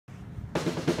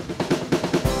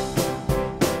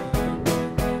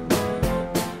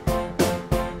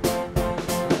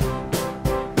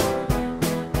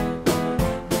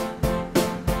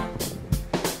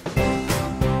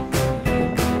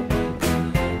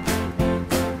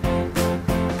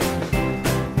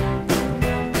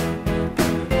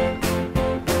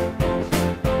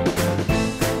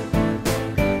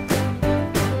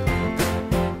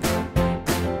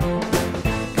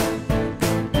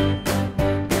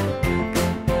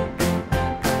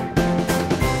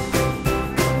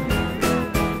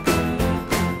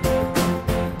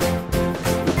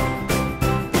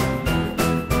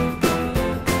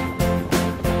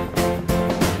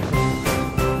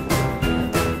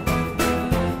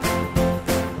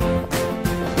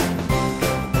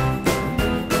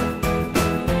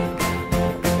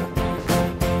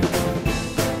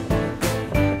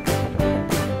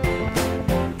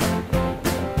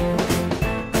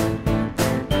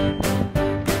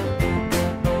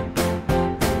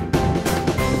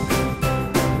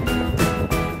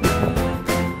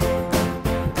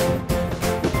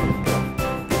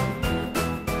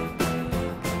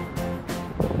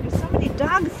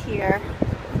here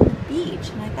on the beach,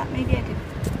 and I thought maybe I could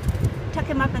tuck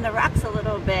him up in the rocks a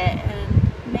little bit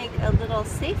and make a little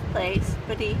safe place,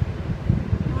 but he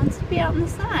wants to be out in the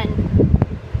sun.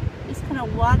 Just kind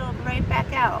of waddled right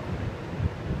back out.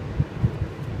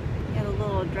 He had a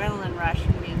little adrenaline rush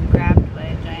from being grabbed by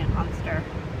a giant monster.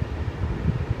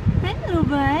 Hi, little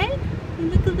bud. You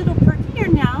look a little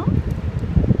perkier now.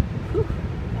 Whew.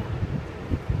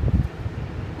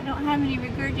 I don't have any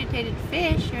regurgitated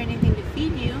fish or anything to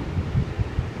feed you.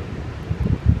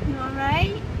 You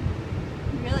alright?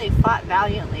 You really fought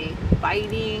valiantly,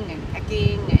 biting and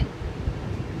pecking and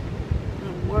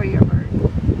a warrior bird.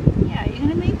 Yeah, you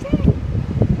gonna maintain?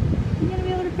 You gonna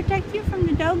be able to protect you from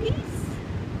the doggies?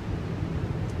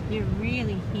 You're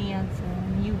really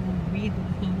handsome. You are really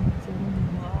handsome.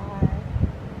 You are.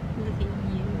 Look at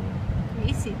you.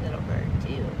 Greasy little bird,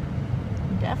 too.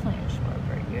 Definitely a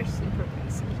shorebird. You're super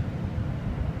greasy.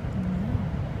 Yeah.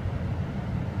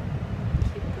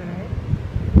 Cute bird.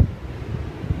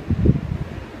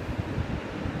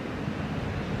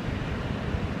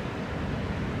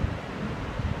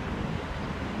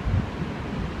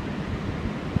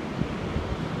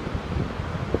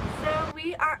 So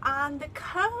we are on the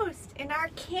coast in our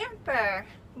camper.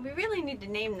 We really need to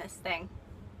name this thing.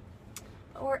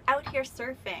 But we're out here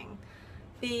surfing.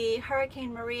 The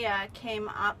Hurricane Maria came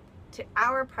up to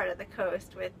our part of the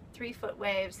coast with 3-foot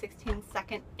waves,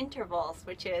 16-second intervals,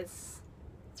 which is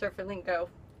surfer lingo,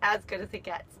 as good as it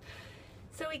gets.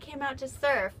 So we came out to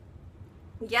surf.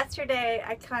 Yesterday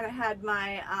I kind of had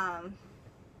my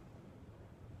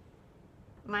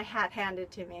my hat handed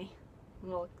to me,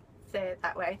 we'll say it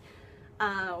that way.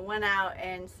 Went out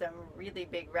in some really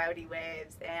big rowdy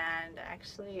waves and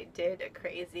actually did a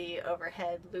crazy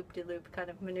overhead loop-de-loop kind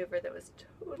of maneuver that was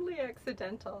totally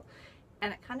accidental,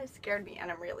 and it kind of scared me,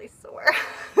 and I'm really sore.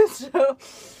 So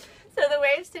the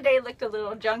waves today looked a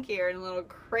little junkier and a little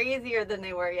crazier than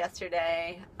they were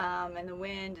yesterday, and the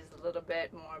wind is a little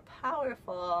bit more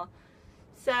powerful.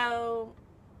 So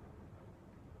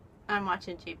I'm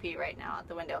watching GP right now at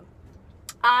the window.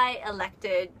 I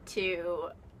elected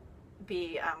to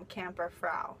be camper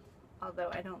frau,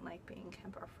 although I don't like being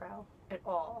camper frau at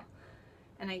all,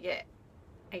 and I get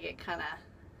kind of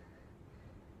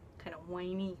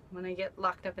whiny when I get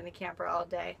locked up in the camper all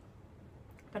day.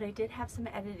 But I did have some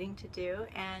editing to do,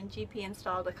 and GP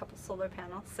installed a couple solar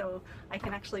panels so I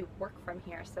can actually work from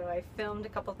here. So I filmed a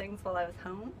couple things while I was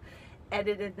home,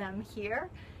 edited them here,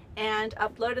 and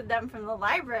uploaded them from the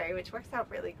library, which works out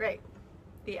really great.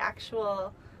 The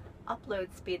actual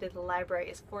upload speed of the library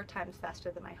is 4 times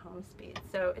faster than my home speed,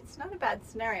 so it's not a bad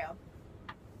scenario.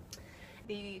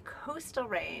 The coastal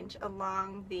range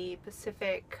along the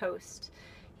Pacific coast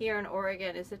here in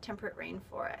Oregon is a temperate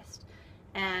rainforest,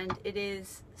 and it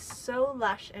is so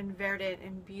lush and verdant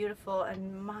and beautiful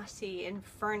and mossy and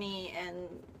ferny and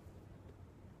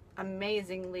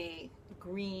amazingly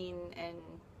green and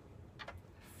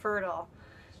fertile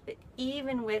that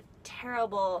even with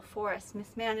terrible forest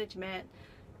mismanagement,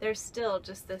 there's still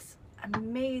just this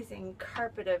amazing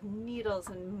carpet of needles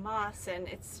and moss, and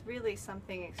it's really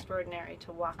something extraordinary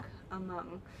to walk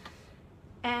among.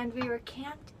 And we were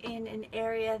camped in an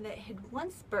area that had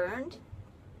once burned,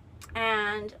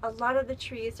 and a lot of the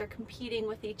trees are competing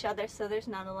with each other, so there's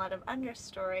not a lot of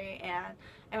understory. And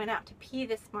I went out to pee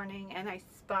this morning and I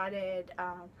spotted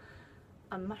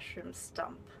a mushroom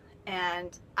stump.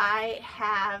 And I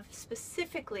have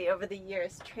specifically over the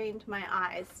years trained my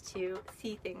eyes to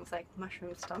see things like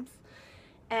mushroom stumps.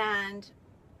 And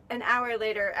an hour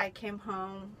later I came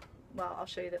home, well, I'll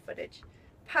show you the footage,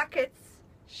 pockets,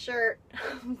 shirt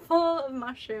full of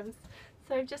mushrooms.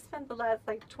 So I've just spent the last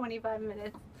like 25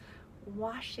 minutes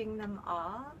washing them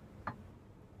off,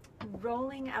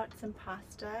 rolling out some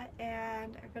pasta,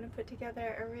 and I'm going to put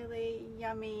together a really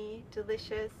yummy,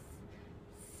 delicious,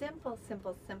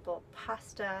 simple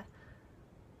pasta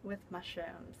with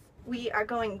mushrooms. We are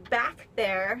going back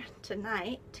there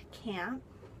tonight to camp,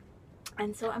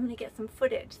 and so I'm going to get some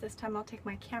footage. This time I'll take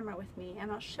my camera with me,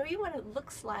 and I'll show you what it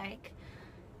looks like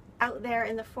out there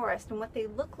in the forest and what they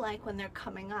look like when they're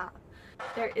coming up.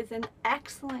 There is an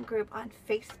excellent group on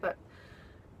Facebook.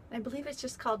 I believe it's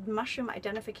just called Mushroom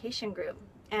Identification Group,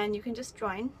 and you can just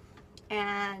join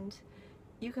and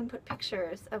you can put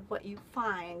pictures of what you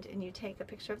find, and you take a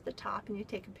picture of the top and you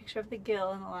take a picture of the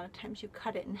gill, and a lot of times you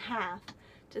cut it in half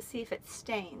to see if it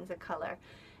stains a color.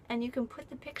 And you can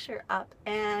put the picture up,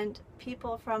 and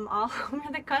people from all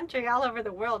over the country, all over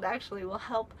the world actually, will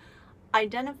help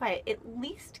identify it, at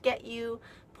least get you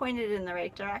pointed in the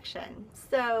right direction.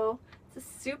 So it's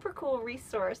a super cool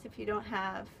resource if you don't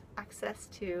have access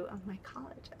to a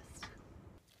mycologist.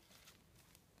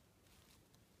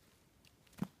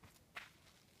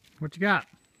 What you got?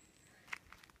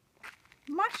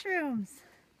 Mushrooms,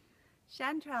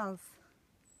 chanterelles,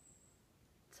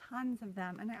 tons of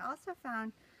them. And I also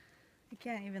found, I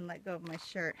can't even let go of my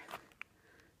shirt,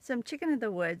 some chicken of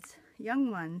the woods,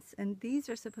 young ones, and these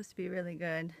are supposed to be really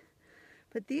good.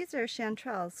 But these are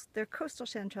chanterelles. They're coastal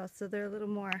chanterelles, so they're a little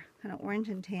more kind of orange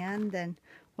and tan than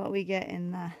what we get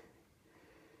in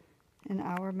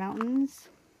our mountains.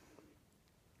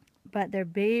 But they're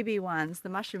baby ones. The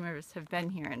mushroomers have been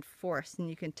here in force, and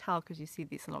you can tell because you see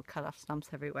these little cut off stumps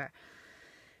everywhere.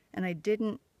 And I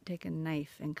didn't take a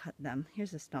knife and cut them.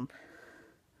 Here's a stump.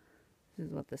 This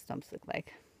is what the stumps look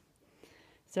like.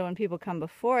 So when people come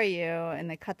before you and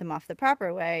they cut them off the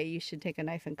proper way, you should take a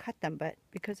knife and cut them. But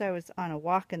because I was on a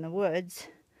walk in the woods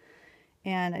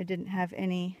and I didn't have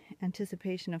any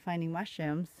anticipation of finding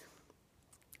mushrooms,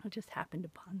 I just happened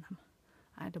upon them.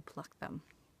 I had to pluck them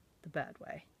the bad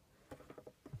way.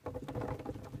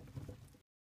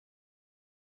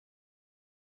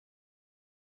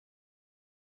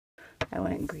 I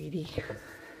went greedy.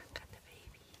 Got the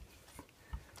baby.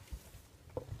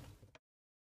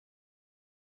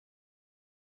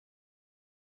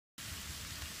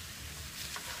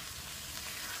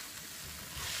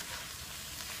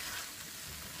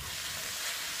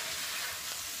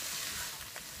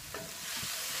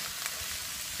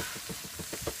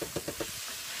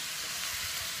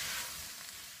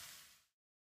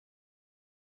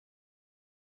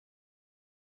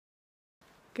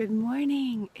 Good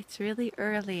morning. It's really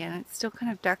early and it's still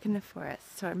kind of dark in the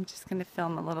forest, so I'm just going to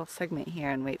film a little segment here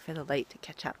and wait for the light to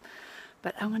catch up.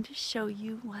 But I want to show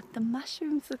you what the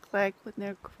mushrooms look like when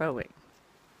they're growing.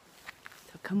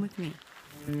 So come with me.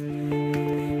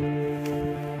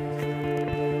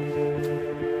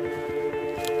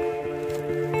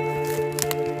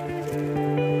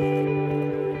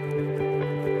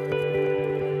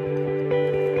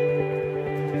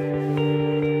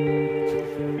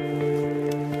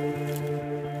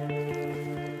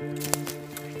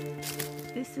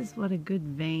 This is what a good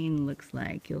vein looks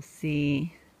like. You'll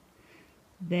see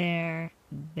there,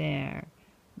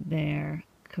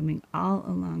 coming all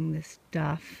along this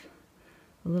stuff.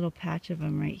 A little patch of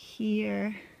them right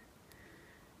here,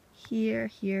 here.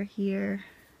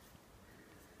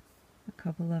 A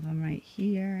couple of them right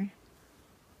here.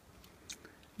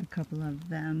 A couple of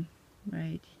them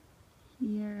right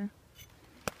here.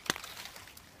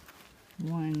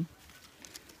 One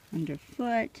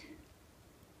underfoot.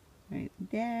 Right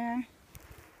there.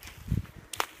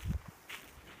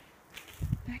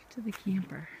 Back to the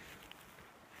camper.